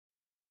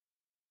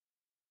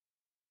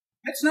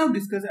let's now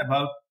discuss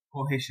about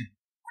cohesion.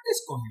 What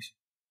is cohesion?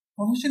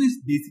 Cohesion is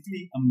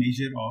basically a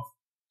measure of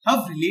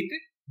how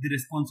related the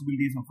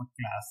responsibilities of a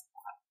class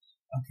are.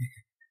 Okay,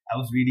 I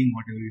was reading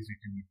whatever is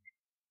written here.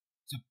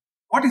 So,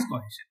 what is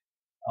cohesion?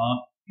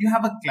 You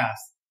have a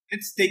class.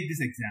 Let's take this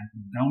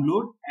example: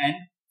 download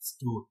and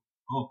store.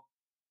 Oh,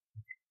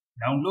 okay.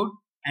 Download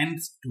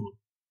and store.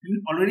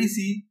 You already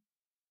see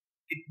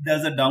it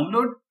does a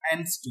download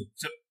and store.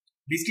 So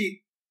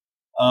basically,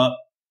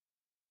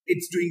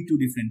 it's doing two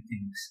different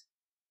things.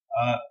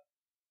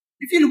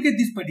 If you look at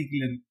this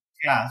particular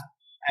class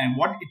and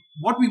what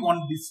we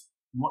want this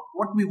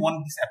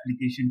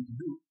application to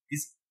do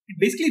is it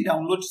basically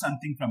downloads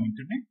something from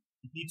internet.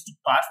 It needs to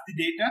pass the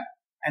data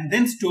and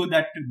then store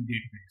that to the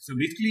database. So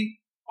basically,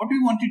 what we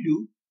want to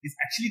do is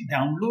actually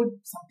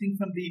download something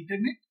from the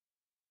internet,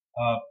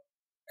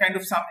 kind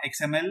of some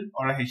XML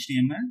or a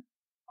HTML,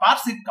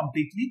 parse it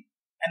completely,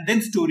 and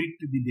then store it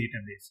to the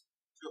database.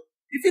 So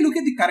if you look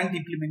at the current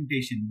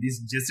implementation, this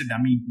is just a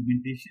dummy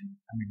implementation.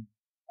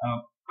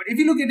 But if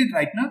you look at it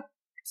right now,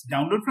 it's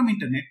download from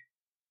internet,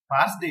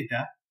 parse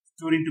data,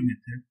 store into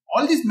method.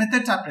 All these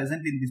methods are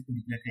present in this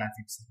particular class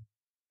itself.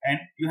 And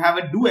you have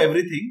a do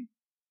everything,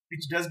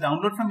 which does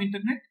download from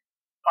internet,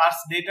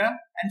 parse data,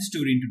 and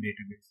store into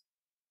database.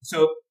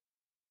 So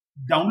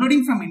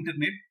downloading from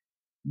internet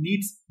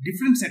needs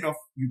different set of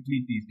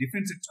utilities,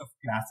 different sets of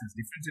classes,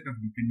 different set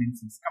of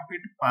dependencies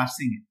compared to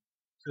parsing it.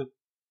 So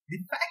the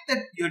fact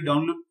that your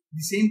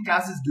the same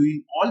class is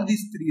doing all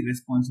these three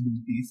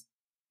responsibilities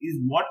is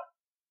what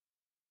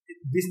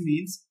this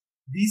means.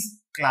 This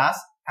class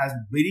has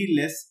very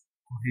less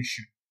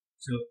cohesion.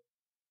 So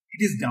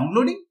it is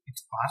downloading,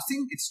 it's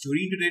parsing, it's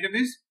storing into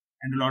database,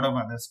 and a lot of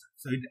other stuff.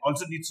 So it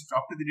also needs to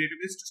talk to the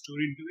database to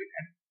store into it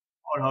and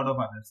a lot of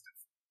other stuff.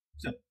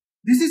 So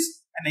this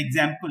is an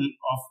example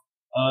of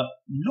a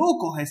low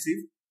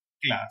cohesive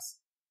class.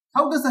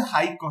 How does a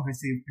high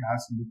cohesive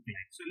class look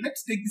like? So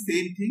let's take the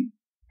same thing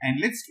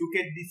and let's look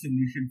at the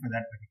solution for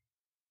that particular.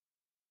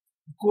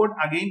 The code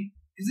again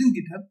is in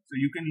GitHub, so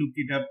you can look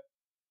it up.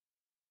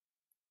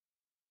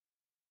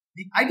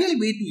 The ideal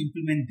way to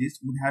implement this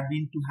would have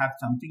been to have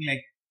something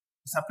like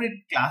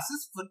separate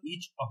classes for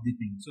each of the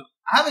things. So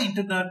I have an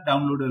internet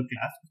downloader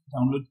class which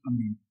downloads from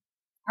the internet.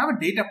 I have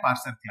a data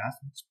parser class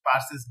which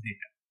parses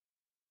data.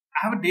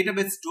 I have a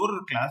database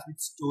storer class which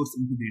stores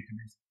into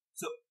database.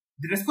 So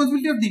the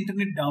responsibility of the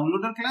internet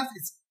downloader class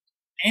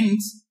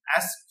ends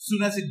as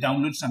soon as it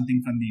downloads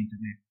something from the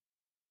internet.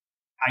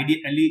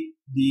 Ideally,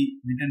 the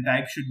return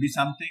type should be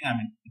something.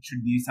 It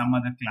should be some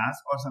other class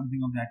or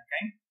something of that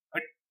kind.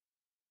 But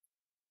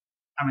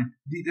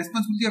the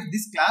responsibility of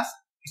this class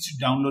is to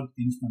download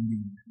things from the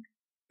internet.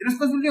 The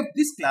responsibility of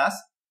this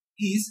class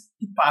is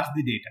to parse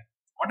the data.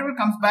 Whatever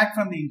comes back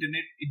from the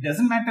internet, it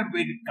doesn't matter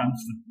where it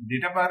comes from. The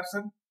data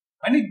parser,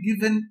 when it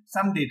given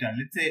some data,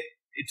 let's say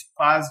it's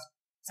parsed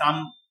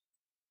some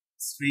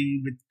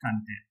string with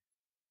content,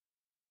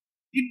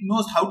 it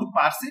knows how to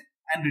parse it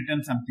and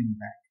return something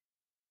back.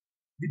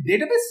 The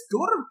database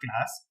storer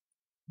class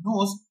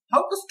knows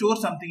how to store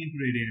something into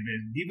a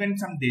database, given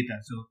some data.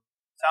 So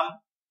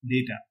some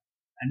data.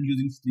 I'm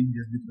using string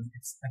just because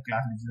it's a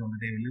class which is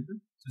already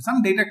available. So some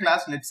data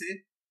class, let's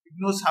say, it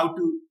knows how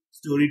to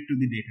store it to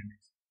the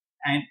database.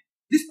 And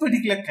this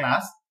particular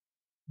class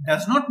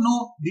does not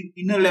know the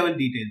inner level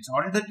details.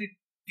 All that it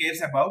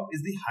cares about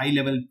is the high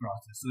level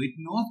process. So it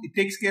knows, it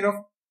takes care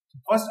of,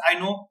 first I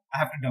know I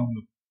have to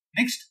download,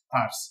 next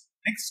parse,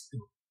 next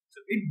store.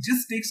 So it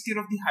just takes care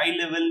of the high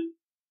level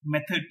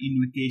method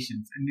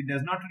invocations, and it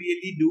does not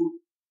really do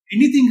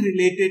anything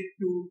related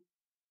to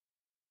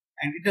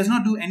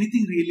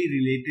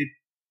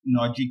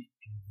logic.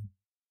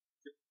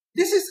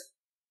 This is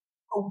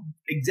an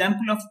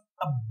example of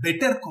a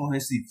better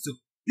cohesive. So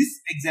in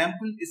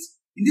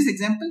this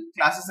example,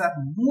 classes are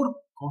more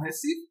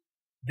cohesive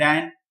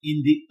than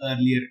in the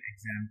earlier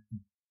example.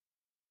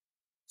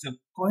 So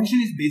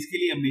cohesion is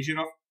basically a measure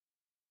of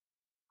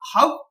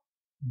how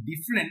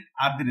different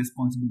are the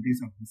responsibilities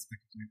of this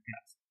particular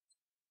class.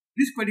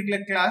 This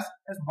particular class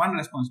has one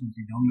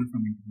responsibility, download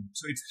from internet.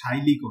 So it's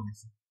highly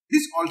cohesive.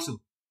 This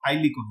also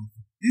highly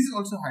cohesive. This is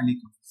also highly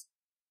cohesive.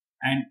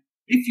 And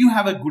if you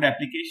have a good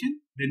application,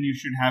 then you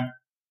should have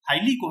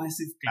highly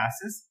cohesive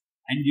classes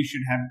and you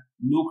should have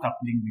low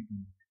coupling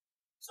between them.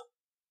 So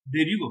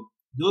there you go.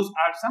 Those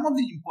are some of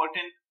the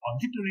important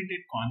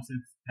object-oriented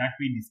concepts that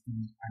we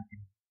discussed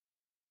until.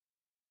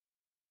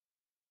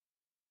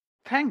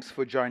 Thanks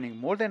for joining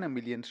more than 1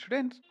 million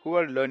students who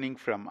are learning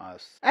from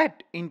us.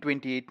 At In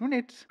 28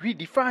 Minutes, we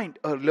defined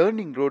a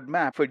learning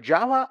roadmap for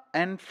Java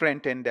and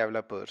front-end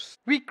developers.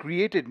 We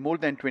created more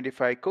than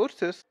 25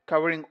 courses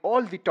covering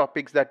all the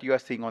topics that you are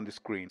seeing on the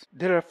screen.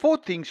 There are 4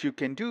 things you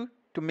can do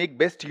to make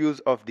best use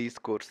of these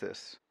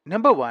courses.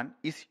 Number 1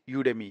 is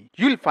Udemy.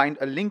 You'll find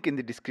a link in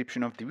the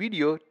description of the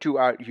video to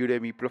our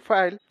Udemy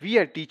profile. We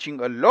are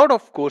teaching a lot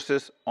of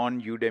courses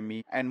on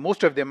Udemy and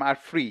most of them are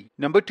free.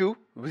 Number 2,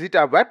 visit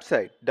our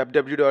website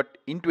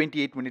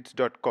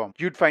www.in28minutes.com.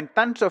 You'd find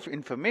tons of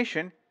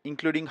information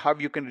including how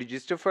you can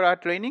register for our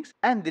trainings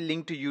and the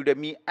link to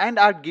Udemy and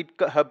our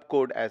GitHub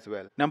code as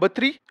well. Number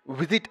 3,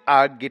 visit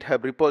our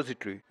GitHub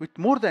repository. With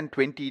more than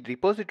 20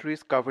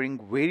 repositories covering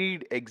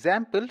varied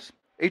examples,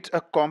 it's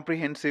a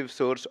comprehensive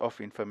source of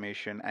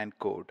information and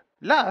code.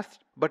 Last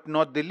but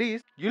not the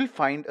least, you'll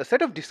find a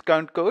set of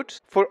discount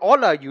codes for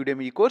all our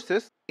Udemy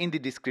courses in the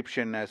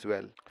description as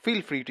well.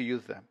 Feel free to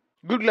use them.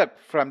 Good luck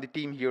from the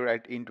team here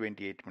at In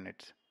 28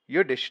 Minutes,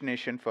 your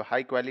destination for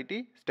high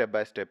quality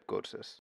step-by-step courses.